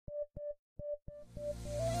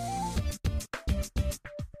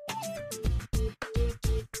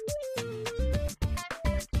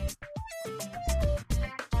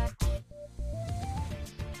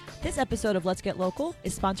This episode of Let's Get Local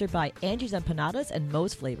is sponsored by Angie's Empanadas and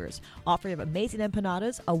Moe's Flavors, offering amazing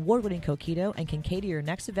empanadas, award-winning coquito, and can cater your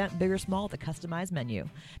next event, big or small, with a customized menu.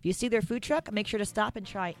 If you see their food truck, make sure to stop and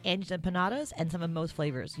try Angie's Empanadas and some of Moe's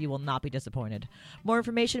Flavors. You will not be disappointed. More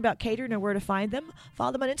information about catering and where to find them,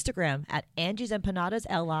 follow them on Instagram at Angie's Empanadas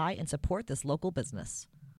LI and support this local business.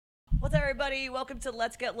 What's up, everybody? Welcome to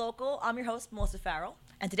Let's Get Local. I'm your host, Melissa Farrell,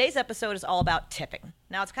 and today's episode is all about tipping.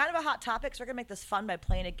 Now, it's kind of a hot topic, so we're going to make this fun by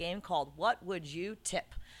playing a game called What Would You Tip?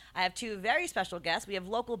 I have two very special guests. We have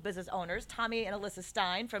local business owners, Tommy and Alyssa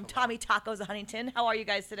Stein from Tommy Tacos of Huntington. How are you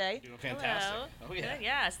guys today? Doing fantastic. Hello. Oh, yeah. Good.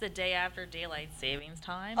 Yeah, it's the day after daylight savings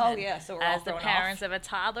time. Oh, and yeah, so we're all as the thrown parents off. of a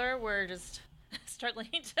toddler, we're just struggling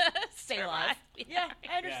to Stay alive. survive. Yeah,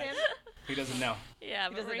 I understand. He doesn't know. Yeah, He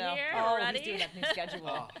but doesn't we're know. here. Oh, we're ready. he's doing that new schedule.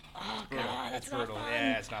 Oh, Oh, brutal. God, that's It's not brutal. fun.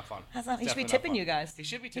 Yeah, it's not fun. That's not, he should be Definitely not tipping fun. you guys. He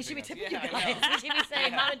should be He should be tipping tipping us. you Yeah, I guys. know. He should be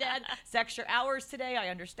saying, Mom and Dad, it's extra hours today. I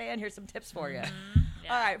understand. Here's some tips for you. Yeah.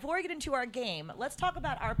 All right, before we get into our game, let's talk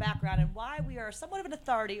about our background and why we are somewhat of an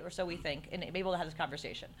authority, or so we think, and be able to have this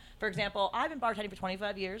conversation. For example, I've been bartending for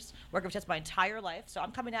 25 years, working with tips my entire life, so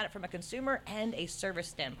I'm coming at it from a consumer and a service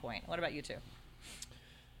standpoint. What about you two?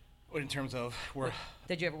 In terms of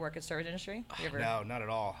Did you ever work in service industry? You ever? no, not at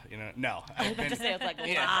all. No. I was about to say, it's like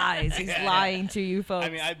Yeah. lies. He's Yeah. lying to you folks. I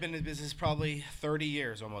mean, I've been in business probably 30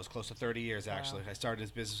 years, almost close to 30 years actually. I started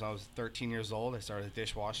this business when I was 13 years old. I started as a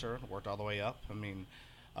dishwasher, worked all the way up. I mean,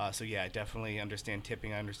 so yeah, I definitely understand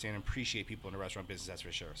tipping. I understand and appreciate people in the restaurant business, that's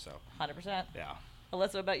for sure. So 100%. yeah.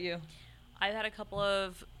 Alyssa, what about you? I've had a couple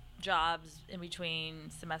of jobs in between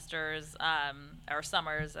semesters or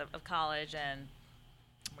summers of college, and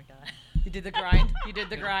oh my god. You did the grind. You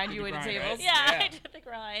did the grind. Did You the waited grind, right? tables. Yeah, Yeah. I did the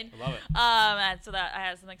grind. I love it. And so that I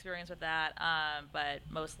had some experience with that, but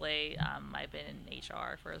mostly I've been in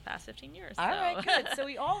HR for the past 15 years. All so. right, good. So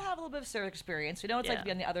we all have a little bit of service experience. We know what it's like to be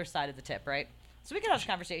Yeah. on the other side of the tip, right? So we can have this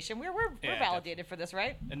conversation. We're Yeah, validated for this,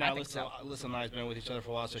 right? And I now think Alyssa and I have been with each other for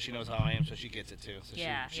a while, so she knows how I am, so she gets it too. So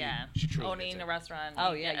Yeah, she truly Owning gets a it. restaurant.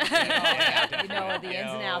 Oh yeah, you, Yeah, you know the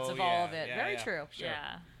ins and outs of all of yeah, it. yeah, Very yeah. true. Sure.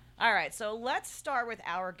 Yeah. All right, so let's start with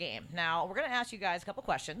our game. Now, we're going to ask you guys a couple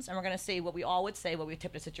questions, and we're going to see what we all would say when we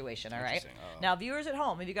tipped a situation, all right? Interesting. Oh. Now, viewers at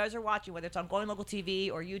home, if you guys are watching, whether it's on Going Local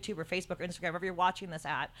TV or YouTube or Facebook or Instagram, wherever you're watching this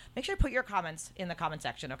at, make sure to put your comments in the comment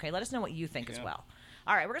section, okay? Let us know what you think as Yeah. well.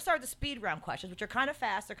 All right, we're going to start with the speed round questions, which are kind of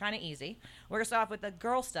fast. They're kind of easy. We're going to start off with the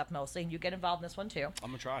girl stuff mostly, and you get involved in this one too. I'm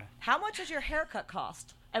going to try. How much does your haircut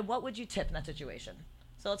cost, and what would you tip in that situation?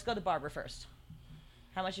 So let's go to Barbara first.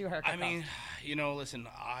 How much does your haircut I mean, cost? listen,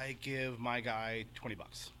 I give my guy $20,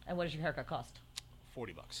 And what does your haircut cost? $40.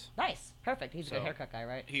 Nice. Perfect. He's a good So, haircut guy,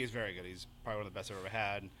 right? He is very good. He's probably one of the best I've ever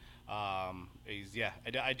had.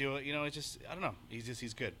 I do it. It's just, I don't know.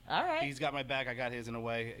 He's good. All right. He's got my back. I got his in a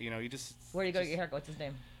way. He just. Where do you go to just- get your haircut? What's his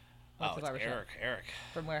name? What's Oh, the it's barber shop? Eric.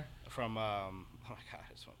 From where? From oh my god,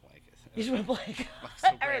 I just went blank. You just went blank. So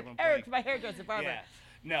great, Eric, went Eric, blank. my hair goes to barber. Yeah.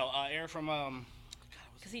 No, Eric from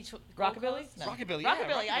Because he Rockabilly? No. Rockabilly.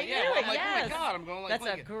 Rockabilly, Yeah, I knew yeah. it, I'm like, oh yes. my god, I'm going like. That's a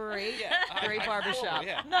blank. great, Yeah, great barber shop.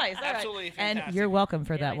 Yeah. Nice, all right. Absolutely And fantastic. you're welcome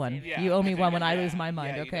for Yeah, that I one. see. Yeah, You owe me I one think when I yeah, lose my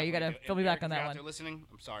mind, yeah, okay? You got to definitely do. fill me And back Eric, on if that you're out one. there listening,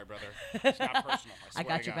 I'm sorry, brother. It's not personal. I swear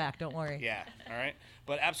got to your God. back, don't worry. Yeah. All right.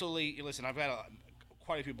 But absolutely, listen. I've had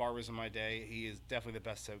quite a few barbers in my day. He is definitely the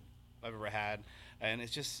best I've ever had, and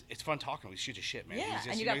it's fun talking. We shoot his shit, man. Yeah, he's just,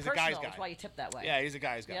 and you got he's a guy's personal. guy. That's why you tip that way. Yeah, he's a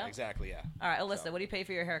guy's guy. Yeah. Exactly. Yeah. All right, Alyssa, So. what do you pay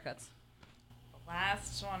for your haircuts? The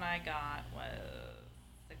last one I got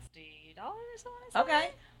was $60, I want to say. Okay.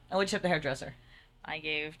 And what'd you tip the hairdresser? I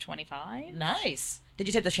gave 25. Nice. Did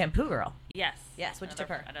you tip the shampoo girl? Yes. Yes, what'd you tip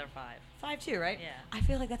her? Another 5. 5 too, right? Yeah. I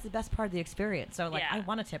feel like that's the best part of the experience. So like, Yeah. I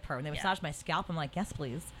want to tip her. When they Yeah. massage my scalp, I'm like, yes,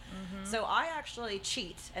 please. So I actually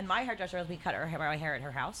cheat, and my hairdresser lets me cut my hair at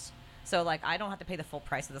her house. So like, I don't have to pay the full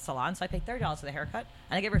price of the salon. So I pay $30 for the haircut,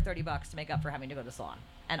 and I give her $30 to make up for having to go to the salon.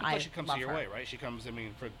 And Plus, I she comes love to your her. way, right? She comes. I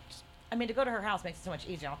mean, for. I mean, to go to her house makes it so much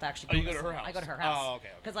easier. I don't have to actually. Oh, you to go the to her salon. I house? go to her house. Oh, okay.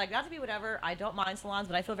 Because like, not to be whatever, I don't mind salons,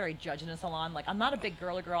 but I feel very judged in a salon. Like, I'm not a big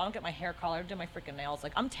girly girl. I don't get my hair colored. I don't do my freaking nails.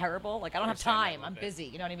 Like, I'm terrible. Like, I don't have understand that a time. little I'm bit. busy.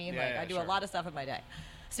 You know what I mean? Yeah, Like, yeah, I do sure. a lot of stuff in my day.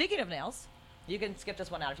 Speaking of nails, you can skip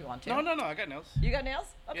this one out if you want to. No, I got nails. You got nails?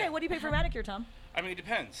 Okay. Yeah. What do you pay for a manicure, Tom? I mean, it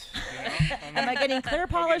depends. Am I getting clear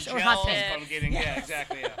polish or hot gel, tint? I'm getting, yeah,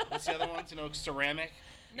 exactly. Yeah. What's the other ones? ceramic.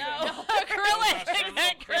 No, Acrylic.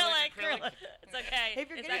 acrylic. It's okay. If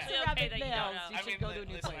you're it's getting actually ceramic okay that you don't nails, know. you should go to a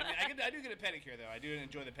new listen, place. I do get a pedicure though. I do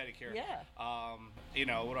enjoy the pedicure. Yeah.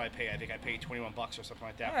 What do I pay? I think I pay $21 or something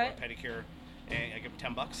like that All right. for a pedicure, and I give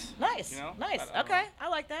 $10. Nice. You know? Nice. I don't Okay. know. I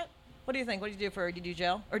like that. What do you think? What do you do for? Do you do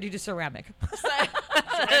gel or do you do ceramic?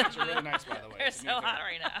 Ceramics are really nice, by the way. They're so hot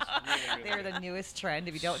right now. Really, really They're good. the newest trend.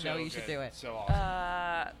 If you don't know, So you should good. do it. So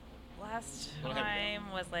awesome. last Little heavier.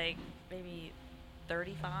 time was like maybe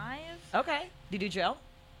 35. Okay. Do you do gel?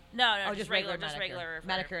 No, Oh, just regular, just manicure. regular.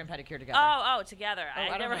 Manicure and pedicure together. Oh, together. Oh,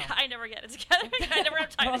 I don't know. I never get it together. I never have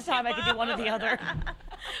time. Most to time I could do one or the other.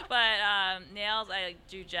 But nails, I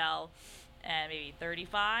do gel, and maybe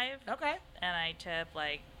 35, Okay. and I tip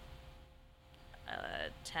like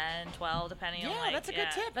 10, 12, depending on Yeah, like. that's a good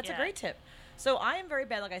tip. That's a great tip. So I am very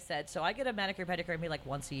bad, like I said. So I get a manicure, pedicure, maybe like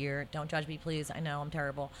once a year. Don't judge me, please. I know I'm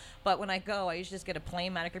terrible. But when I go, I usually just get a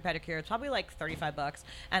plain manicure, pedicure. It's probably like $35,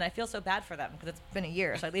 and I feel so bad for them because it's been a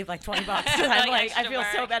year, so I leave like $20. And I'm like, I feel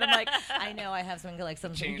so bad. I'm like, I know I have something like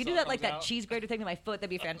something. You can do chainsaw that like comes that out. cheese grater thing to my foot.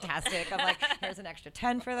 That'd be fantastic. I'm like, here's an extra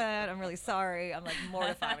 10 for that. I'm really sorry. I'm like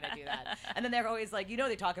mortified when I do that. And then they're always like,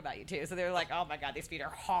 they talk about you too. So they're like, oh my god, these feet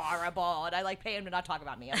are horrible, and I like pay them to not talk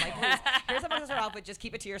about me. I'm like, please, here's how much is her outfit. Just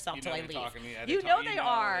keep it to yourself You till know I they're leave. talking, yeah, You they know talk- they you know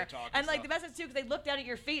are. they talk And like stuff. the best is too, because they look down at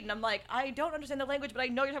your feet, and I'm like, I don't understand the language, but I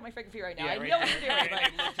know you're talking my freaking feet right now. Yeah, I right know what there, you're doing. right, Like,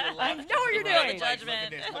 and look to the I left, know to what the you're right, doing. like,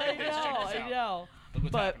 Judgment. Look at this, look I at this, check know, this I out. know. Look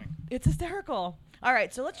what's But happening. it's hysterical. All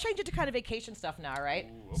right, so let's change it to kind of vacation stuff now, right?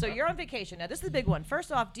 Ooh, So okay. you're on vacation. Now, this is the big one.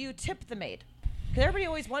 First off, do you tip the maid? Because everybody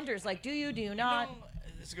always wonders, like, do you not?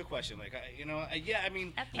 It's a good question. Like, yeah, I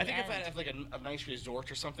mean, At the I think if I end. have like a nice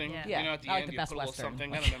resort or something, Yeah. Yeah, you know, at the I like end the you Best put a little Western.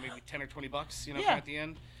 something. I don't know, maybe $10 or $20. You know, Yeah. at the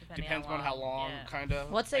end. Depending Depends how on how long, long, yeah. kind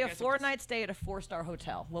of. Let's say a 4-night stay at a 4-star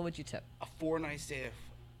hotel. What would you tip? A 4-night stay of,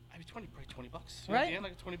 I mean, probably $20. You know, Right. At the end,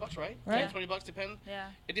 like $20, right? Right. $20 depend. Yeah.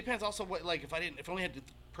 It depends also what, like, if I only had the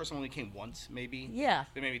person only came once, maybe. Yeah.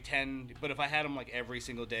 Then maybe 10. But if I had them like every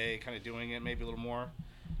single day, kind of doing it, maybe a little more.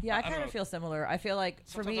 Yeah, I I don't kind of know. feel similar. I feel like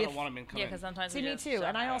for Sometimes me, I if, don't want them in. Come Yeah, in. because sometimes see we me just too. shut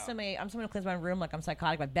And I out. also I'm someone who cleans my room. Like I'm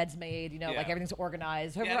psychotic. My bed's made. Like Yeah. everything's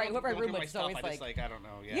organized. Whoever, Yeah, I, whoever I going room through my with is stuff, always I just, like. I don't know.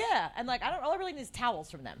 Yeah, and like all I really need is towels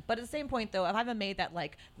from them. But at the same point, though, if I have a maid that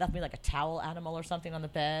like left me like a towel animal or something on the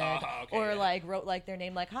bed, Okay, or yeah. like wrote like their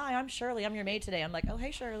name, like "Hi, I'm Shirley, I'm your maid today." I'm like, "Oh, hey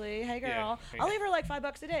Shirley, hey girl." Yeah. I'll leave her like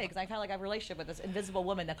 $5 a day because I kind of like have a relationship with this invisible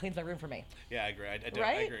woman that cleans my room for me. Yeah, I agree. I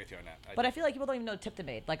Right? agree with you on that. But I feel like people don't even know to tip the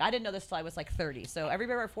maid. Like I didn't know this till I was like 30. So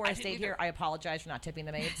everywhere before I I didn't stayed here, either. I apologize for not tipping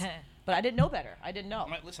the maids. But I didn't know better. I didn't know.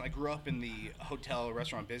 Listen, I grew up in the hotel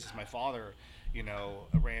restaurant business. My father,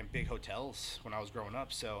 ran big hotels when I was growing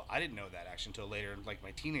up. So I didn't know that actually until later, like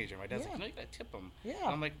my teenager. My dad's Yeah. like, no, you gotta tip them. Yeah. And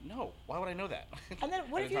I'm like, no, why would I know that? And then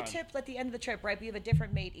what At if the you time. tipped at the end of the trip, right? But you have a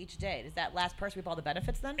different maid each day. Does that last person reap all the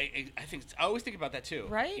benefits then? I think I always think about that too.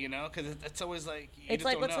 Right? Because it's always like you It's just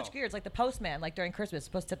like don't let's know. switch gears. Like the postman, like during Christmas,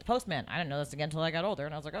 supposed to tip the postman. I didn't know this again until I got older,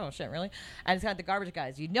 and I was like, oh shit, really? And it's kind of the garbage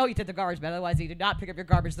guys. You know you tip the garbage, but otherwise you do not pick up your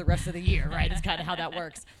garbage the rest of the year, right? It's kind of how that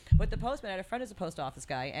works. But the postman, I had a friend who's a post office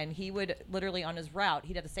guy, and he would literally on his route,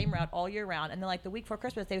 he'd have the same route all year round, and then like the week before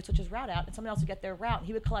Christmas, they would switch his route out, and someone else would get their route, and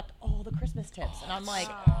he would collect all the Christmas tips. And I'm like,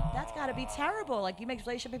 that's got to be terrible. Like you make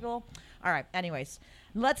relationship people. All right. Anyways,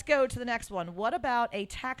 let's go to the next one. What about a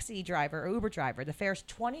taxi driver or Uber driver? The fare's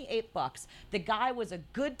 $28. The guy was a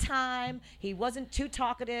good time. He wasn't too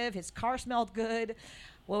talkative. His car smelled good.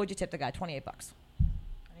 What would you tip the guy? $28.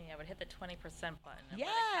 I mean, I would hit the 20% button. Yeah,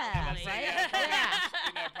 But right?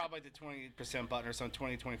 Yeah. Probably the 20% button or some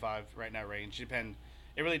 20, 25 right in that range.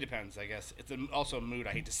 It really depends, I guess. It's also a mood.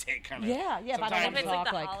 I hate to say it, kind of. Yeah, yeah, but I don't If want it's to like talk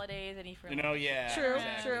the like. holidays and you feel Yeah. True,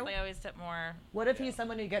 exactly. true. I always tip more. What if he's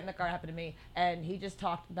someone who get in the car, happened to me, and he just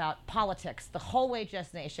talked about politics the whole way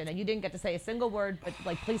destination, and you didn't get to say a single word, but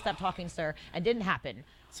like, please stop talking, sir, and didn't happen.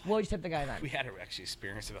 What would you tip the guy then? We had actually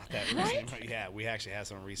experience about that Right? recently. Yeah, we actually had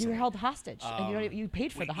some You recently. were held hostage, and you, don't even, you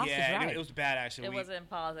paid for the hostage yeah, ride. it was bad actually. It wasn't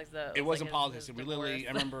politics though. It wasn't like politics. his We literally,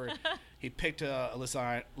 I divorce. remember he picked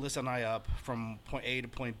Alyssa and I up from point A to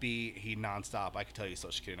point B. He nonstop. I could tell you his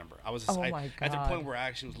social security number. I was just, Oh my at the God. point where I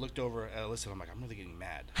actually was looked over at Alyssa. And I'm like, I'm really getting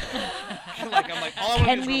mad. I'm like, all I want to do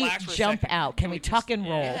Can is we relax for a jump second. out? Can we tuck and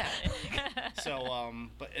roll? Yeah. So,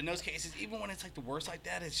 but in those cases, even when it's like the worst like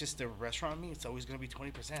that, it's just the restaurant me. It's always going to be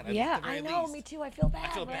 20%. Yeah, at the very I know. least. Me too. I feel bad.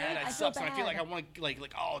 I feel bad. Right? It sucks. And I feel like I want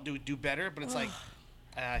to do better, but it's like,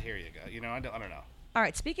 here you go. I don't know. All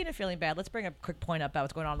right, speaking of feeling bad, let's bring a quick point up about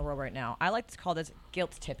what's going on in the world right now. I like to call this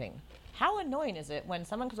guilt tipping. How annoying is it when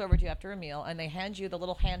someone comes over to you after a meal and they hand you the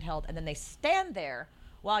little handheld and then they stand there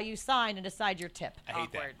while you sign and decide your tip? I hate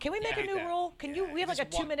Awkward. that. Can we make I a hate new that. rule? Can Yeah, we have like a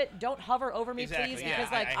just walk- 2-minute don't hover over me, Exactly, please? yeah,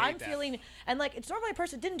 Because I like hate I'm that. feeling, and like it's normally a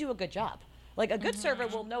person didn't do a good job. Like a good server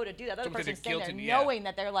will know to do that. The other Sometimes person's they're standing there guilted, yeah. knowing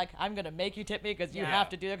that they're like, I'm gonna make you tip me because you Yeah. have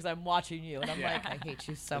to do it because I'm watching you. And I'm Yeah. like, I hate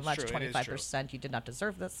you so It's much. true, it is 25%. You did not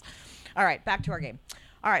deserve this. All right, back to our game.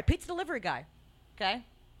 All right, pizza delivery guy. Okay,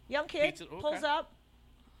 young kid Pizza- okay. pulls up.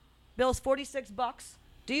 Bill's $46.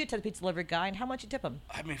 do you tip the pizza delivery guy, and how much you tip him?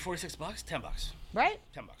 I mean, $46, $10, $10. $10.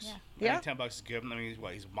 Yeah. Yeah. I think $10 is good. I mean,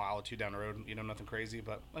 he's a mile or two down the road. You know, nothing crazy,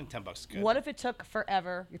 but I think $10 is good. What if it took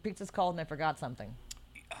forever? Your pizza's cold and they forgot something.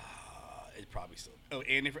 It probably still. Oh,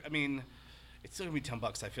 and if I mean, it's still gonna be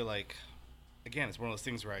 $10. I feel like, again, it's one of those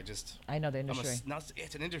things where I know the industry.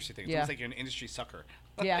 It's an industry thing. It's Yeah. almost like you're an industry sucker.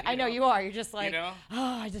 Yeah, I know you are. You're just like, know?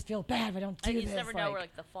 oh, I just feel bad if I don't do And you this. just never know where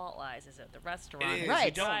like the fault lies. Is it the restaurant? It is. Right.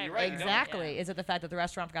 You don't. You're right. You don't. Exactly. Is it the fact that the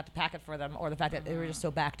restaurant forgot to pack it for them, or the fact that they were just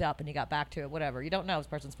so backed up and you got back to it? Whatever. You don't know if this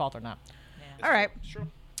person's fault or not. Yeah. All right. It's true.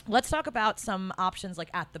 Let's talk about some options like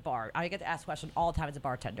at the bar. I get to ask questions all the time as a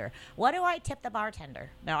bartender. What do I tip the bartender?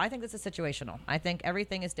 Now, I think this is situational. I think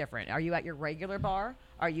everything is different. Are you at your regular bar?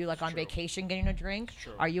 Are you like on True. vacation getting a drink?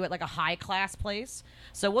 True. Are you at like a high class place?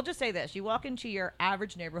 So we'll just say this. You walk into your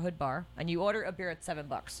average neighborhood bar and you order a beer at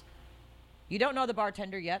 $7. You don't know the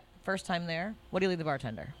bartender yet. First time there. What do you leave the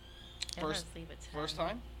bartender? First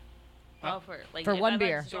time. Oh, for like For if one I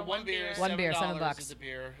beer. went to So go one beer, One beer, $7 $7. is a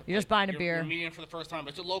beer. You're just buying a beer. You're meeting him for the first time,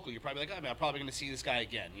 but it's a local. You're probably like, I mean, I'm probably going to see this guy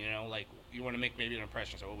again. You know, like you want to make maybe an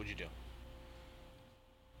impression. So what would you do?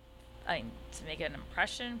 I mean, to make an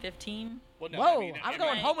impression, 15. Well, no, Whoa, I mean, I'm I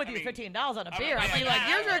going mean- home with I you mean, $15 on a I'm- beer. yeah, I'd be yeah, like, yeah,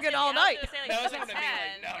 you're I was drinking I all was night. gonna say, like, No, I was 10. gonna be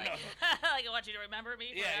like, no. Like I want you to remember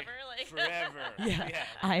me Yeah, forever. Like forever. Yeah.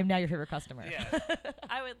 I am now your favorite customer. Yeah.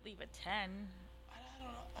 I would leave a 10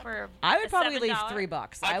 for I would a probably leave $7.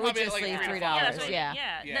 $3. I'd I would probably just like leave $3 to $3. Yeah, that's what I mean. Yeah.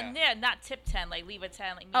 Yeah. Yeah. Not tip 10. Like leave a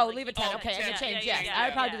 10. Like Oh, like, leave a keep 10. it Okay, at and change. Yes, yeah, I would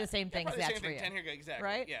yeah, probably yeah. do the same thing. Probably the That's same for thing. you. 10 here, exactly.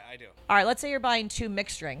 Right? Yeah, I do. All right, let's say you're buying 2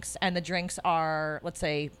 mixed drinks, and the drinks are, let's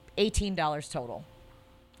say, $18 total.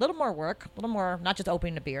 A little more work, a little more, not just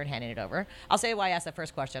opening a beer and handing it over. I'll say why I asked that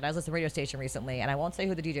first question. I was listening to a radio station recently, and I won't say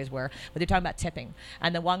who the DJs were, but they're talking about tipping.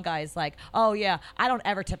 And the one guy's like, oh, yeah, I don't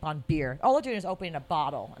ever tip on beer. All they're doing is opening a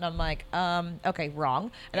bottle. And I'm like, okay, wrong.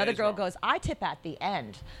 Another is girl wrong. goes, I tip at the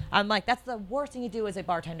end. I'm like, that's the worst thing you do as a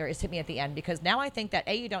bartender is tip me at the end, because now I think that,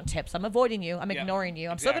 A, you don't tip, so I'm avoiding you, I'm Yeah, ignoring you.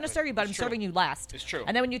 I'm still going to exactly. serve you, but It's I'm true. serving you last. It's true.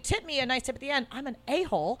 And then when you tip me a nice tip at the end, I'm an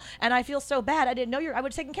a-hole, and I feel so bad. I didn't know I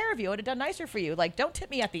would have taken care of you. I would have done nicer for you. Like, don't tip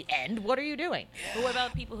me at the end. What are you doing? But what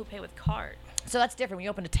about people who pay with card? So that's different. When you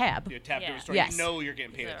open a tab. You tap Yeah. different store. Yes. You know you're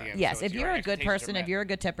getting paid at the end. Yes, so if it's you're your a good expectations are person, if met. you're a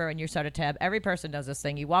good tipper and you start a tab, every person does this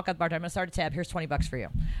thing. You walk up the bartender, I'm going to start a tab, here's $20 for you.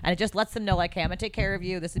 And it just lets them know, like, hey, I'm going to take care of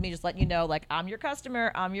you. This is me just letting you know, like, I'm your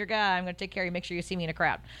customer, I'm your guy, I'm going to take care of you, make sure you see me in a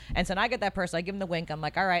crowd. And so then I get that person, I give them the wink, I'm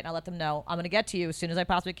like, all right, and I'll let them know, I'm going to get to you as soon as I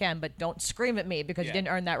possibly can, but don't scream at me because you Yeah. didn't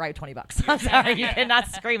earn that right with $20. I'm sorry, you cannot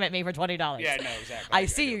scream at me for $20. Yeah, no, exactly. I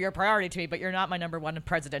see you, you're a priority to me, but you're not my number one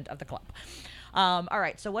president of the club. All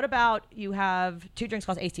right, so what about you have 2 drinks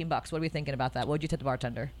cost $18? What are we thinking about that? What would you tip the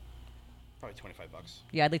bartender? Probably $25.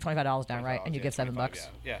 Yeah, I'd leave $25 down, right? And you $25, give yeah, $7. $25,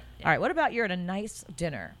 Yeah. All right, what about you're at a nice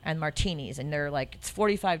dinner and martinis, and they're like, it's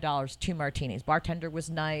 $45, 2 martinis. Bartender was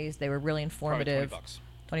nice. They were really informative. Probably $20.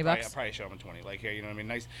 20 Probably, bucks? probably show them 20. Like, yeah, you know what I mean?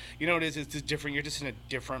 Nice. You know what it is? It's just different. You're just in a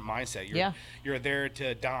different mindset. Yeah. You're there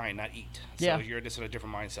to dine, not eat. So Yeah. you're just in a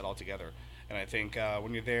different mindset altogether. And I think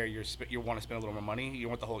when you're there, you want to spend a little more money. You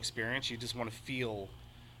want the whole experience. You just want to feel,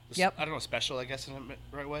 Yep. I don't know, special, I guess, in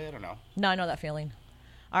the right way. I don't know. No, I know that feeling.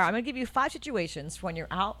 All right, I'm going to give you 5 situations when you're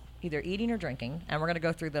out either eating or drinking, and we're going to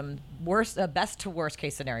go through them best to worst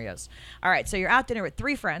case scenarios. All right, so you're out dinner with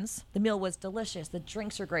 3 friends. The meal was delicious. The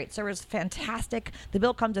drinks are great. Server's fantastic. The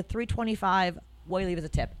bill comes at $3.25. What do you leave as a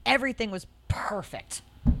tip? Everything was perfect.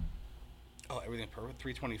 Oh, everything perfect.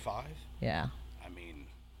 $3.25. Yeah. I mean,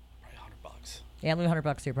 probably $100. Yeah, I'm leaving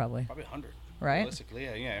 $100 here probably. Probably 100. Right? Realistically,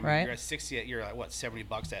 yeah. I mean, Right. you're at 60. You're at what? $70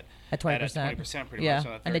 at 20%. 20% pretty yeah. much.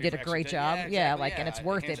 On a And they 30 did a for great extra- job. Yeah, exactly, and it's I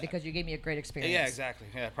worth think it because you gave me a great experience. Yeah, exactly.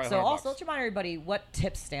 Yeah, probably So 100 also, bucks. let's remind everybody what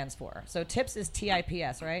TIPS stands for. So TIPS is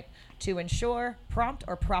TIPS, right? To ensure prompt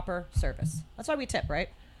or proper service. That's why we tip, right?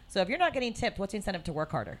 So if you're not getting tipped, what's the incentive to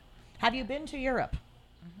work harder? Have you been to Europe?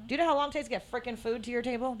 Do you know how long it takes to get freaking food to your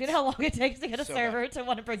table? Do you know how long it takes to get a So server to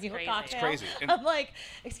want to bring you a Crazy. cocktail? It's crazy. And- I'm like,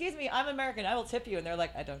 excuse me, I'm American. I will tip you. And they're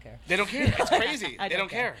like, I don't care. They don't care. It's crazy. I They don't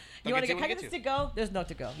care. You want to They'll get get packets to. to go? There's no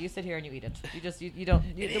to go. You sit here and you eat it. You just you don't.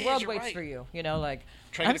 It the is, world you're waits right. for you. You know, like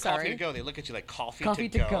Try to I'm get coffee sorry. to go. They look at you like coffee Coffee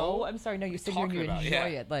to go. I'm sorry. No, you sit here and you Talking enjoy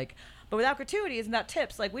about, yeah. it. Like, but without gratuities and that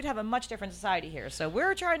tips, like we'd have a much different society here. So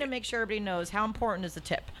we're trying to make sure everybody knows how important is the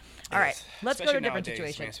tip. All right, Yes. let's go to a Especially different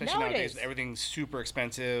nowadays, situation. man. Especially nowadays, everything's super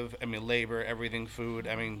expensive. I mean, labor, everything, food.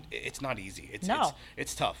 I mean, it's not easy.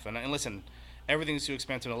 It's tough. And listen, everything's too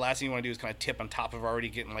expensive. The last thing you want to do is kind of tip on top of already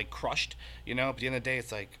getting like crushed, you know. But at the end of the day,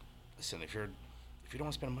 it's like, listen, if you're if you don't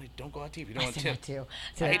want to spend money, don't go out to eat. If you don't I want to say tip, that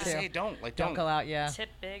too. I hate to say it, don't go out. Yeah. Tip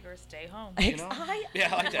big or stay home. You know?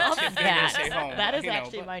 Yeah, I like that. love Tip big or stay that. home. That is you know,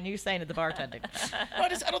 actually but- my new saying at the bartending. No, I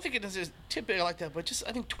don't think it is tip big like that, but just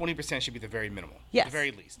I think 20% should be the very minimal. Yes. The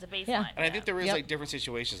very least. The baseline. Yeah. And I think there is Yep. like different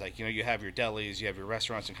situations, like you have your delis, you have your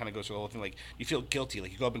restaurants, and kind of goes through the whole thing. Like you feel guilty,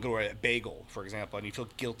 like you go up and go to a bagel, for example, and you feel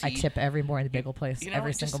guilty. I tip every morning at the bagel place,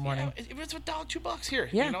 every it's just, single morning. If it's $1, $2 here.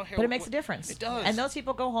 Yeah, You know, here, but it makes a difference. It does. And those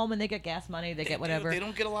people go home and they get gas money, they get whatever. They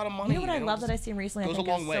don't get a lot of money. You know what I They don't love just- that I seen recently? I goes think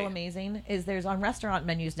a long is way. so amazing. Is there's on restaurant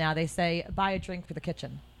menus now they say buy a drink for the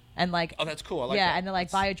kitchen, and like Oh, that's cool. I like yeah, that. and they're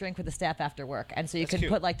like buy a drink for the staff after work, and so you That's can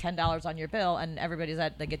cute. put like $10 on your bill, and everybody's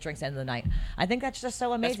at they get drinks at the end of the night. I think that's just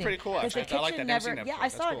so amazing. pretty cool, 'Cause the actually. I like kitchen that. Never never. seen that Yeah, before. I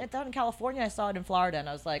saw That's it cool. down in California. I saw it in Florida, and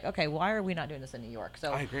I was like, okay, why are we not doing this in New York?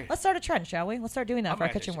 So I agree. let's start a trend, shall we? Let's start doing that Oh, for our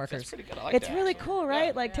man, kitchen that's workers. pretty good. I like It's that, really actually. cool, right?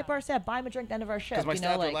 Yeah. Like tip our staff, buy them a drink at the end of our shift. Because my you know,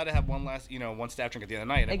 staff are like allowed to have one staff drink at the end of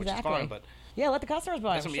the night, which is exactly. fine. But Yeah, let the customers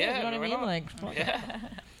buy That's them. some- yeah, you know what I right mean? on. Like, yeah.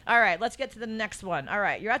 all right, let's get to the next one. All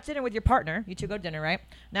right, you're at dinner with your partner. You two go to dinner, right?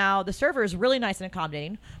 Now, the server is really nice and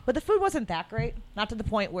accommodating, but the food wasn't that great. Not to the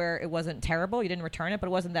point where it wasn't terrible. You didn't return it, but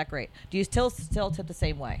it wasn't that great. Do you still tip the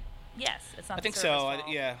same way? Yes, it's not. I think the so. server's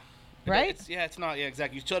fault. Yeah. Right? It's not. Yeah,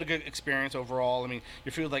 exactly. You still had a good experience overall. I mean,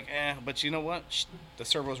 your food like, but you know what? The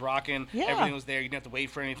server was rocking. Yeah. Everything was there. You didn't have to wait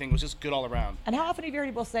for anything. It was just good all around. And how often have you heard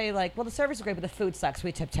people say, like, well, the service is great, but the food sucks.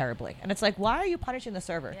 We tip terribly. And it's like, why are you punishing the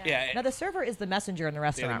server? Yeah. Yeah. Now, the server is the messenger in the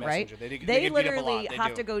restaurant, messenger. right? They get beat up a literally lot. They have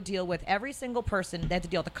do. to go deal with every single person. They have to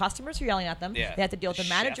deal with the customers who are yelling at them. Yeah. They have to deal with the The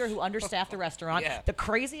manager chef. who understaffed the restaurant. Yeah. The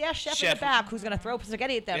crazy-ass chef in Chef. the back who's going to throw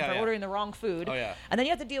spaghetti at them Yeah, for yeah. ordering the wrong food. Oh, yeah. And then you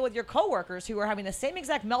have to deal with your coworkers who are having the same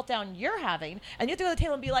exact meltdown you're having. And you have to go to the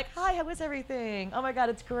table and be like, hi, how is everything? Oh, my God,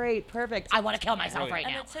 it's great. Perfect. I want to kill myself Really. right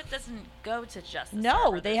And now. the tip doesn't go to just the No,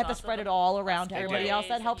 server. they There's have to also spread the it all around to They everybody do. else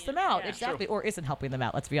that helps them out. Yeah. Exactly. Or isn't helping them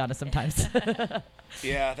out, let's be honest, sometimes.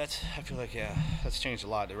 Yeah, I feel like that's changed a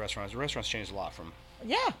lot. The restaurants changed a lot from.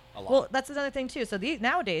 Yeah. A lot. Well, that's another thing too. So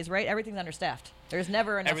nowadays, right, everything's understaffed. There's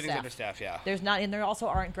never enough Everything's staff. understaffed. Yeah. There's not, and there also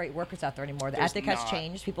aren't great workers out there anymore. The There's ethic has not.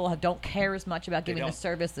 changed. People don't care as much about They giving the don't.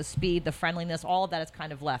 service, the speed, the friendliness. All of that is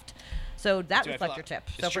kind of left. So that Dude, I reflects feel your like- tip.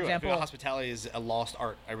 It's So, for true. I feel example, hospitality is a lost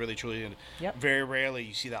art. I really truly. Yep. Very rarely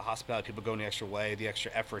you see that hospitality people going the extra way, the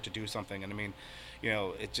extra effort to do something, and I mean,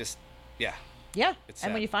 it just, yeah, yeah. It's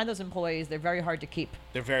And when sad. you find those employees, they're very hard to keep.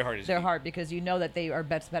 they're very hard to. They're keep. hard because you know that they are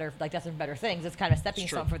better, like that's better things. It's kind of a stepping It's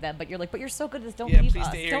true. stone for them. But you're like, but you're so good at this. Don't Yeah, leave please us.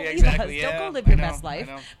 stay here. Don't Yeah, leave exactly. us. Don't Yeah, go live I your know, best I life.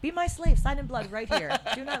 know. Be my slave. Sign in blood right here.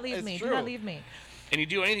 Do not leave It's me. Do true. not leave me. And you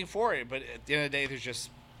do anything for it, but at the end of the day, there's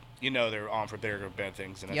just, they're on for bigger or bad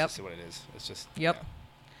things, and that's Yep. just what it is. It's just. Yep.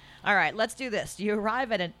 yeah. All right, let's do this. You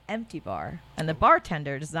arrive at an empty bar, and the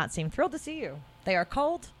bartender does not seem thrilled to see you. They are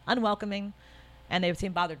cold, unwelcoming, and they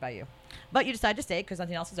seem bothered by you. But you decide to stay because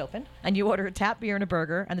nothing else is open, and you order a tap beer and a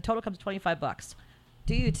burger, and the total comes to $25.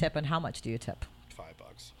 Do you tip, and how much do you tip? $5. That's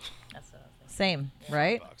what I was thinking. Same,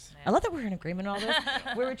 right? $5. I love that we're in agreement on all this.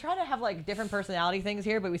 We were trying to have like different personality things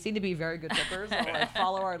here, but we seem to be very good tippers and like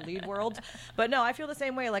follow our lead world. But no, I feel the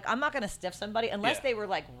same way. Like I'm not gonna stiff somebody unless Yeah. they were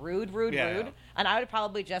like rude, Yeah, yeah. and I would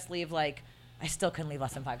probably just leave like. I still couldn't leave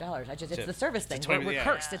less than $5. It's Tip. the service thing. It's We're 20 yeah.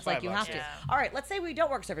 cursed. It's like you $5. have to. Yeah. All right, let's say we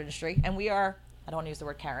don't work service industry and we are. I don't want to use the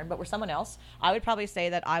word Karen, but we're someone else. I would probably say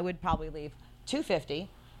that I would probably leave $250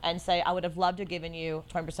 and say I would have loved to have given you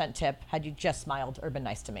 20% tip had you just smiled or been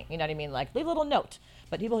nice to me. You know what I mean? Like leave a little note.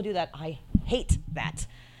 But people who do that, I hate that.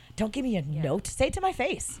 Don't give me a note. Say it to my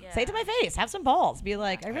face. Say it to my face. Have some balls. Be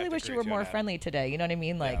like, I really have to wish you agree were with you more on that. friendly today. You know what I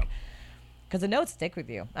mean? Like. Yeah. Because the notes stick with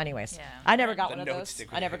you. Anyways, Yeah. I never got The one of notes those. stick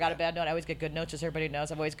with I never you, got a yeah. bad note. I always get good notes, as everybody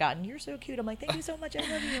knows. I've always gotten, you're so cute. I'm like, thank you so much. I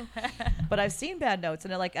love you. But I've seen bad notes,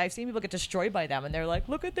 and they're like, I've seen people get destroyed by them, and they're like,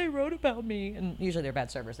 look what they wrote about me. And usually they're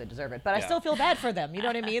bad servers. They deserve it. But I Yeah. still feel bad for them. You know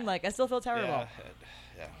what I mean? Like, I still feel terrible. Yeah.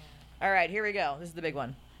 Yeah. All right, here we go. This is the big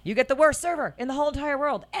one. You get the worst server in the whole entire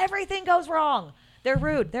world. Everything goes wrong. They're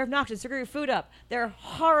rude. They're obnoxious. They screw your food up. They're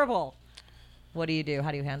horrible. What do you do?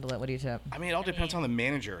 How do you handle it? What do you tip? I mean, it all depends on the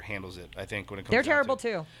manager handles it. I think when it comes. They're down terrible to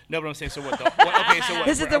it. too. No, but I'm saying so what? Okay, so what?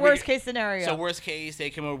 This is are the we- worst case scenario. So worst case, they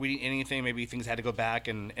come over, we didn't eat anything. Maybe things had to go back,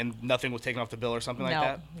 and nothing was taken off the bill or something like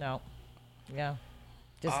that. No. Yeah.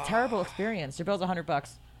 Just terrible experience. Your bill's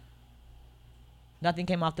 $100. Nothing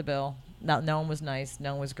came off the bill. No one was nice.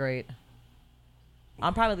 No one was great.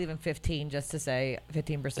 I'm probably leaving 15 just to say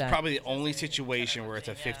 15%. Probably the only situation where it's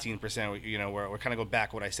a 15%. Where we're kind of go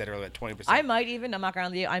back what I said earlier, at 20%. I might even, I'm not going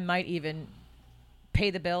to leave, I might even pay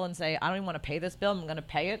the bill and say, I don't even want to pay this bill. I'm going to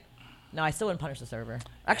pay it. No, I still wouldn't punish the server.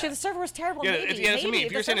 Actually, the server was terrible. Yeah, maybe. that's what I mean. If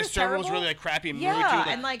the you're saying the server's server was terrible, really like crappy and yeah, really too,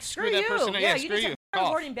 and like screw that you. person. Yeah, Screw you need you. to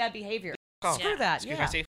reporting bad behavior. Call. Screw that. Excuse Yeah. my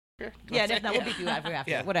safe. beer? Yeah, no, we'll beat you after.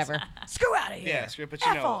 Yeah. Whatever. Screw out of here. Yeah, screw it, but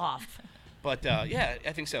you F know- off. But yeah,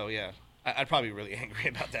 I think so. Yeah, I'd probably be really angry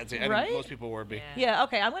about that. Too. I Right? think most people would be. Yeah. Yeah,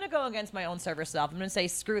 okay. I'm going to go against my own server self. I'm going to say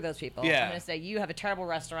screw those people. Yeah. I'm going to say you have a terrible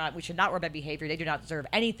restaurant. We should not wear bad behavior. They do not deserve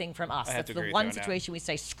anything from us. I have That's to the agree with one you on that. situation we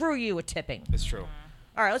say screw you with tipping. It's true.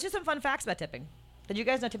 All right, let's do some fun facts about tipping. Did you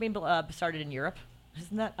guys know tipping started in Europe?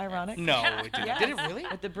 Isn't that ironic? No, it didn't. Yes. Did it really?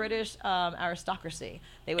 With the British aristocracy.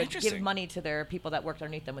 They would give Interesting. money to their people that worked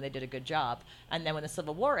underneath them when they did a good job. And then when the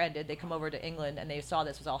Civil War ended, they come over to England and they saw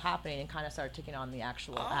this was all happening and kind of started taking on the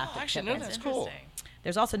actual act of actually, tipping. no, That's That's cool. interesting.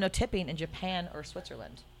 There's also no tipping in Japan or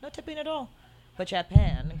Switzerland. No tipping at all. But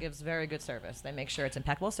Japan gives very good service. They make sure it's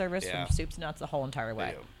impeccable service Yeah. from soup to nuts the whole entire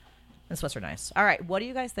way. They do. And Swiss are nice. All right, what do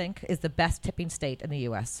you guys think is the best tipping state in the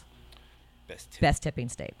U.S.? Best tipping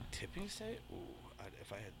state. tipping state? Ooh,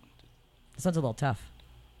 if I had, This one's a little tough.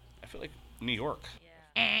 I feel like New York.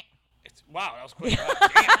 Yeah. It's wow, that was quick.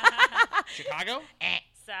 Damn. Chicago?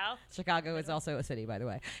 South. Chicago is also a city, by the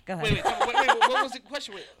way. Go ahead. Wait, what was the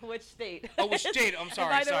question? Wait. Which state? Oh, which state? I'm And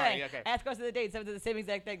sorry, by the sorry. way, Okay. ask us of the date. Some did the same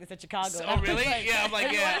exact thing. They said Chicago. So- And I was really? Yeah, I'm like,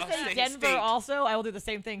 if yeah, you want to I'll say say Denver state. also, I will do the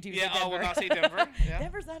same thing to you. Yeah, say oh, Denver. well, I'll say Denver. Yeah.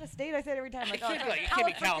 Denver's not a state. I say it every time. Like, It can't be oh, like, it can't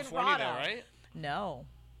be California, California, though, right? No,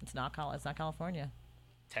 it's not. It's not California.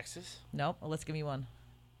 Texas? Nope. Well, let's give me one.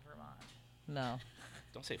 Vermont. No.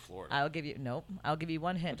 Don't say Florida. I'll give you nope. I'll give you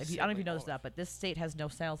one hint. What's If you, the I don't know if you state know like this or not, but this state has no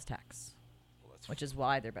sales tax, Well, that's which is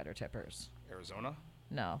why they're better tippers. Arizona?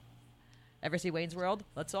 No. Ever see Wayne's World?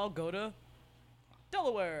 Let's all go to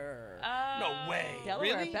Delaware. No way.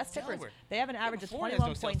 Delaware, Really? best tippers. Delaware. They have an average of Florida has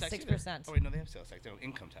no sales tax either. 21.6%. Oh, wait, no, they have sales tax. They have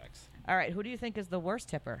income tax. All right, who do you think is the worst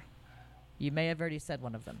tipper? You may have already said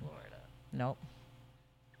one of them. Florida. Nope.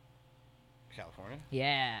 California?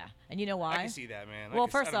 Yeah. And you know why? I can see that, man. Well, I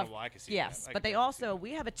first don't off, know why I can see yes, that. I but can they definitely see also, that.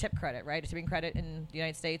 we have a tip credit, right? A tipping credit in the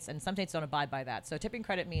United States, and some states don't abide by that. So tipping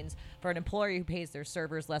credit means for an employer who pays their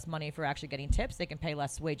servers less money for actually getting tips, they can pay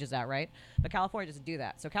less wages out, right? But California doesn't do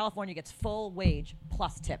that. So California gets full wage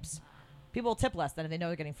plus tips. People will tip less than if they know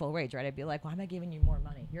they're getting full wage, right? I'd be like, why am I giving you more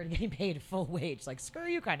money? You're getting paid full wage. Like, screw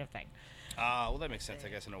you kind of thing. Well, that makes sense, I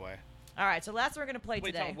guess, in a way. All right, so last one we're going to play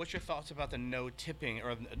Wait, today. Tom, what's your thoughts about the no tipping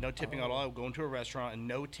or no tipping at all? Going to a restaurant and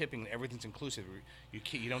no tipping, everything's inclusive.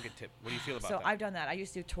 You don't get tipped. What do you feel about So that? I've done that. I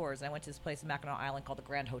used to do tours, and I went to this place in Mackinac Island called the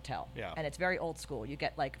Grand Hotel. Yeah. And it's very old school. You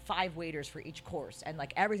get like 5 waiters for each course, and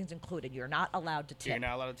like everything's included. You're not allowed to tip. You're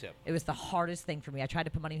not allowed to tip. It was the hardest thing for me. I tried to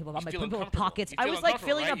put money in You my feel people uncomfortable. pockets. You I feel was like uncomfortable,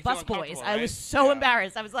 filling right? up You feel bus boys. uncomfortable, I right? was so Yeah.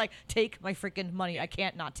 embarrassed. I was like, take my freaking money. I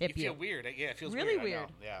can't not tip You you. feel weird. Yeah, it feels Really weird. I weird.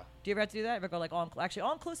 know. Yeah. Do you ever have to do that? Ever go like all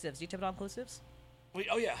inclusives? Do you tip at all inclusives? Wait,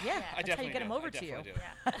 oh yeah. Yeah, I that's how you definitely get 'em do. over I to you. definitely do.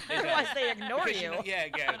 Yeah. Otherwise, they ignore Because you. yeah,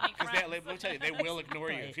 because friends. let me tell you, they will ignore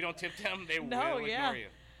you Exactly. if you don't tip them. They No, will yeah. ignore you.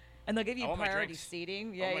 And they'll give you I want my priority drinks.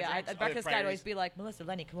 seating. I Yeah, want my yeah. drinks. The Oh, the breakfast guy would always priorities. be like, Melissa,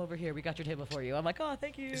 Lenny, come over here. We got your table for you. I'm like, oh,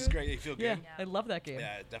 thank you. This is great. You feel Yeah, good. I love that game.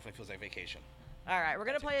 Yeah, it definitely feels like vacation. All right, we're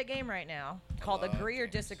going to play a game right now called love Agree or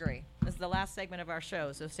games. Disagree. This is the last segment of our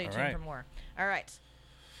show, so stay All tuned right. for more. All right.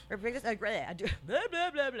 Blah,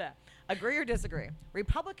 blah, blah, blah. Agree or disagree?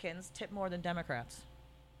 Republicans tip more than Democrats.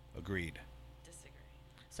 Agreed. Disagree.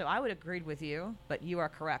 So I would agree with you, but you are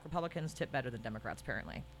correct. Republicans tip better than Democrats,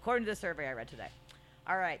 apparently, according to the survey I read today.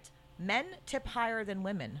 All right. Men tip higher than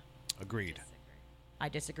women. Agreed. Disagree. I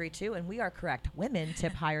disagree, too, and we are correct. Women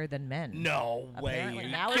tip higher than men. No way. Apparently Are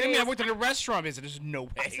you nowadays- kidding me? I worked in a restaurant business. There's no way.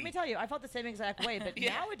 So let me tell you, I felt the same exact way, but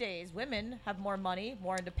Yeah. nowadays women have more money,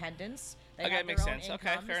 more independence. They Okay, have makes their own sense.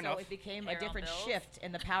 Okay, income, fair so enough. it became Pay a your own different bills. shift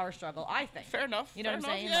in the power struggle, I think. Fair enough. You know fair what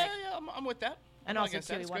I'm saying? enough. Yeah, Like- yeah, I'm with that. And I'm not also, against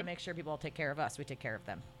too, that. we It's want to good. make sure people take care of us. We take care of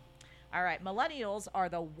them. All right, millennials are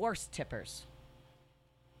the worst tippers.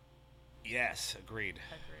 Yes, agreed.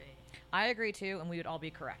 Agree. I agree, too, and we would all be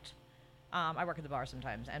correct. I work at the bar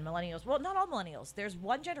sometimes, and millennials, well, not all millennials. There's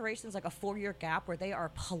one generation, there's like a 4-year gap where they are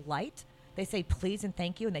polite. They say please and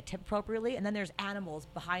thank you, and they tip appropriately. And then there's animals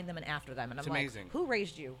behind them and after them. And It's I'm amazing. like, who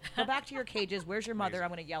raised you? Go back to your cages. Where's your mother? I'm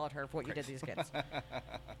going to yell at her for what you did to these kids.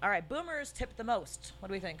 All right, boomers tip the most. What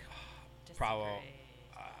do we think? Probably.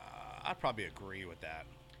 Disagree. I'd probably agree with that.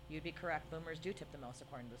 You'd be correct. Boomers do tip the most,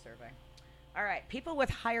 according to the survey. All right, people with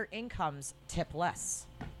higher incomes tip less.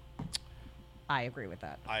 I agree with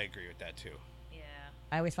that. I agree with that too. Yeah.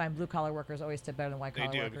 I always find blue collar workers always tip better than white They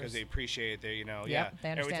collar do workers. because they appreciate it. They, you know, Yep, yeah. they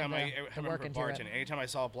Every understand time I the remember work into it. bartending, anytime I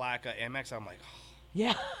saw a black Amex, I'm like,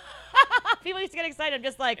 Yeah. People used to get excited. I'm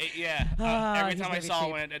just like, yeah. Ah, Every he's time I gonna be saw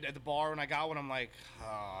cheap. one at the bar when I got one, I'm like,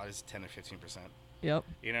 oh, this is 10 or 15%. yep.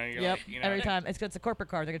 You know, you're Yep. like, you know, Every time. It's a corporate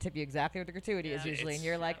card. They're going to tip you exactly what the gratuity is Yeah. usually. And It's-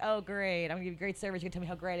 you're like, oh, great. I'm going to give you great service. You can tell me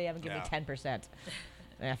how great I am and give Yeah. me 10%.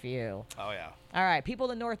 F you. Oh yeah, All right.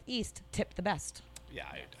 People in the Northeast tip the best. yeah.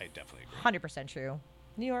 I definitely agree. 100% true.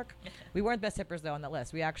 New York. We weren't best tippers though on that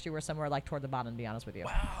list. We actually were somewhere like toward the bottom, to be honest with you.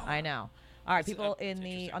 Wow. I know. All right, That's- people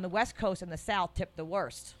that's on the West Coast and the South tip the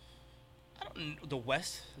worst. I don't know. The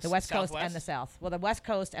West? The West Coast Southwest? and the South. Well, the West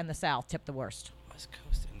Coast and the South tip the worst. West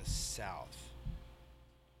Coast and the South.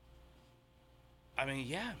 I mean,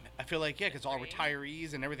 yeah. I feel like, yeah, because all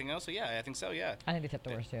retirees and everything else. So, yeah, I think so, yeah. I think they tip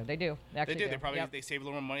the worst too. They do. They They actually do. They probably Yep. they save a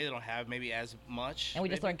little more money. They don't have maybe as much. And we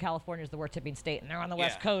just maybe. learned California is the worst tipping state, and they're on the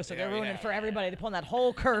West Yeah, Coast, so they they're are, ruining yeah. for everybody. They're pulling that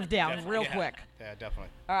whole curve down Definitely, real yeah. quick. Yeah, definitely.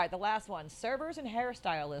 All right, the last one. Servers and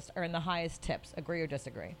hairstylists are in the highest tips. Agree or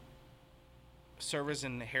disagree? Servers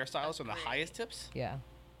and hairstylists are the highest tips Yeah.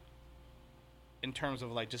 in terms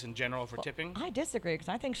of like just in general for tipping. I disagree because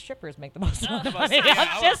I think strippers make the most I was money. about to say, yeah,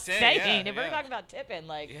 I I'm would just say, saying. yeah, If we're yeah. talking about tipping,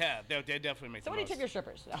 like, Yeah, they definitely make somebody the tip most. your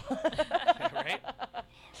strippers. Right?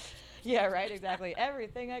 Yeah, right, exactly.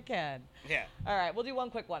 Everything I can. Yeah. All right, we'll do one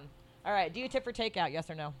quick one. All right, do you tip for takeout, yes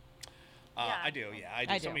or no? Yeah. I do. Yeah, I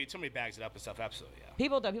do. I do. Somebody bags it up and stuff. Absolutely. Yeah.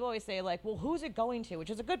 People do. People always say, like, well, who's it going to? Which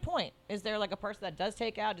is a good point. Is there, like, a person that does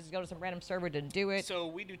takeout? Does it go to some random server didn't do it? So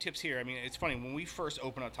we do tips here. I mean, it's funny when we first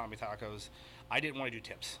opened up Tommy Tacos, I didn't want to do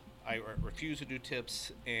tips. I refused to do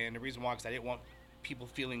tips, and the reason why is I didn't want people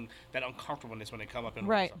feeling that uncomfortableness when they come up and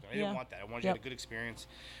order Right, something. I didn't yeah. want that. I wanted you to Yep. have a good experience.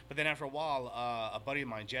 But then after a while, a buddy of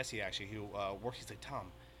mine, Jesse, actually, who works, he's like, Tom,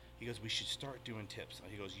 he goes, we should start doing tips.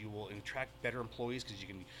 He goes, you will attract better employees because you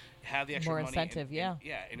can have the extra More money. incentive, and, yeah.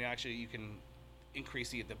 yeah, and actually you can increase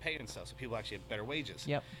the pay and stuff, so people actually have better wages.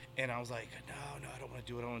 Yep. And I was like, no, I don't want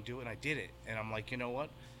to do it. I don't want to do it. And I did it. And I'm like, you know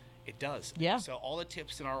what? It does. Yeah. So all the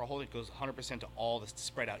tips in our holding goes 100% to all the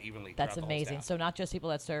spread out evenly. That's throughout the whole amazing. staff. So not just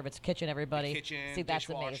people that serve, it's kitchen, everybody. Kitchen, See, that's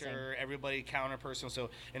dishwasher, amazing. everybody, counter person.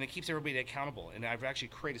 So, and it keeps everybody accountable. And I've actually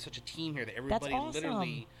created such a team here that everybody awesome.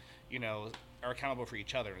 literally, are accountable for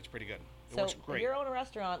each other. And it's pretty good. It So works if great. you're owning a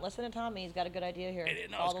restaurant, listen to Tommy. He's got a good idea here.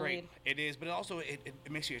 No, Follow it's the great. lead. It is, but it also it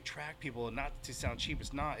makes you attract people, and not to sound cheap.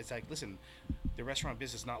 It's not. It's like, listen, the restaurant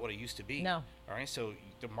business is not what it used to be. No. All right. So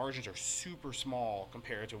the margins are super small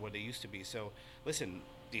compared to what they used to be. So listen,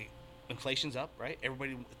 the inflation's up, right?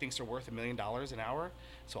 Everybody thinks they're worth $1 million an hour,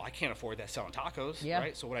 so I can't afford that selling tacos, Yeah.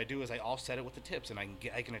 right? So what I do is I offset it with the tips, and I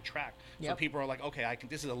can attract. So Yep. people are like, okay,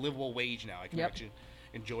 this is a livable wage now. I can Yep. actually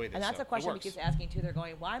enjoy this. And that's So a question it we works. keep asking too. They're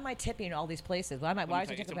going, why am I tipping all these places? Why me is tell it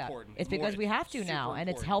you, it's tip about? important. It's More- because we have to super now, and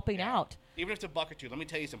it's important. helping Yeah. out. Even if it's a buck or two, let me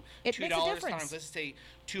tell you something. It makes a $2 difference. times, let's say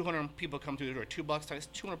 200 people come through the door. $2 times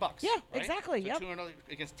 $200. Yeah, right? exactly, So yep. 200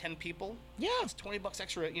 against 10 people. Yeah. It's $20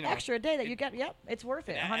 extra. Extra a day that you get. Yep, it's worth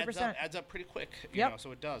it. It 100%. adds up pretty quick. Yep.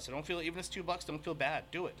 So it does. So don't feel, even if it's $2, don't feel bad.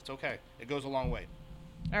 Do it. It's okay. It goes a long way.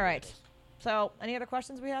 All right. So, any other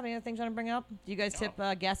questions we have? Any other things you want to bring up? Do you guys tip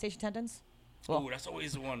gas station attendants? Well, Ooh, that's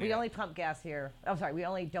always the one. we yeah. only pump gas here. I'm sorry, we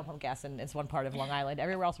only don't pump gas in it's one part of Long Island.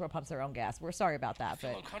 Everywhere else, we're pumps their own gas. We're sorry about that, I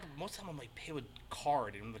feel but uncomfortable. Most of the time I'm like pay with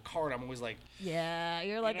card, and the card I'm always like, yeah,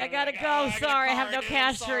 you're like, know, I gotta like, go. "Oh, I got a sorry, I have no card, I'm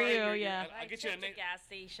cash for sorry, you. you're- Yeah. I'll I get you a tipped a na- gas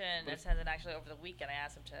station attendant actually over the weekend. I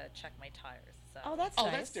asked him to check my tires. So Oh, that's Oh,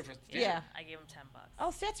 nice. that's different. Yeah. I gave him $10.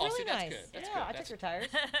 Oh, see, that's Oh, really see, that's nice. good. That's yeah, good. I check That's- your tires.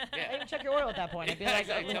 Yeah. I even check your oil at that point. I'd be like,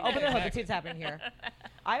 Exactly. open the hood, Exactly. let's see what's happening here.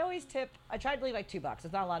 I always tip. I try to leave like $2.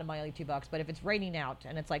 It's not a lot of money, like $2. But if it's raining out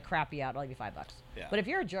and it's like crappy out, I'll give you $5. Yeah. But if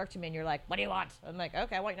you're a jerk to me and you're like, what do you want? I'm like,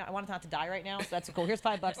 okay, I want it not to die right now. So that's cool. Here's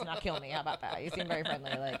 $5 and not kill me. How about that? You seem very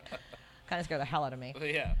friendly. Like, kind of scare the hell out of me.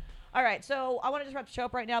 But yeah. All right, so I want to just wrap the show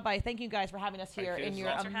up right now by thanking you guys for having us here Thank you. in your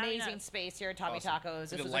Thanks for having amazing us. space here at Tommy Awesome. Tacos. This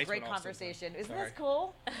The was a lights great went off conversation. Isn't Sorry. this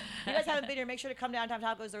cool? If you guys haven't been here, make sure to come down to Tommy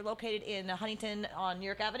Tacos. They're located in Huntington on New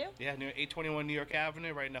York Avenue. Yeah, near 821 New York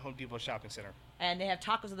Avenue, right in the Home Depot Shopping Center. And they have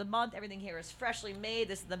tacos of the month. Everything here is freshly made.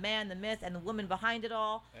 This is the man, the myth, and the woman behind it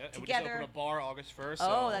all Yeah, and we just together. opened a bar August 1st.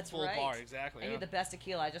 Oh, so that's full right. bar, exactly. And you Yeah. have the best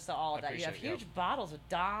tequila. I just saw all of I that. You have appreciate it, huge bottles of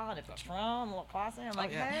Don and Patron, La Clase. I'm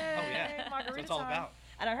like, yeah. hey, Oh, yeah. That's margarita what it's all time. about.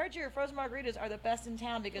 And I heard your frozen margaritas are the best in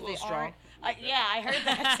town because A they little strong. aren't. Yeah, I heard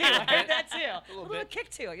that too. I heard that too. A little little bit.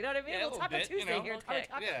 kick to it. You know what I mean? Yeah, a little little Taco bit, you Tuesday know, here. little Tommy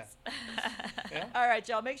kick. Tacos. Yeah. All right,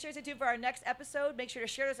 y'all. Make sure to stay tuned for our next episode. Make sure to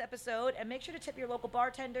share this episode and make sure to tip your local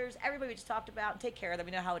bartenders, everybody we just talked about, and take care of them.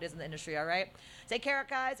 We know how it is in the industry, all right? Take care,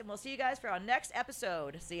 guys, and we'll see you guys for our next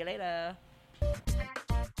episode. See you later.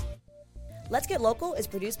 Let's Get Local is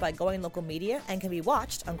produced by Going Local Media and can be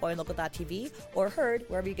watched on goinglocal.tv or heard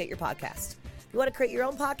wherever you get your podcasts. If you want to create your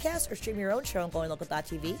own podcast or stream your own show on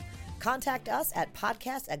goinglocal.tv, contact us at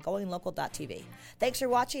podcast@goinglocal.tv. Thanks for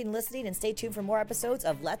watching and listening, and stay tuned for more episodes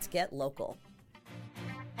of Let's Get Local.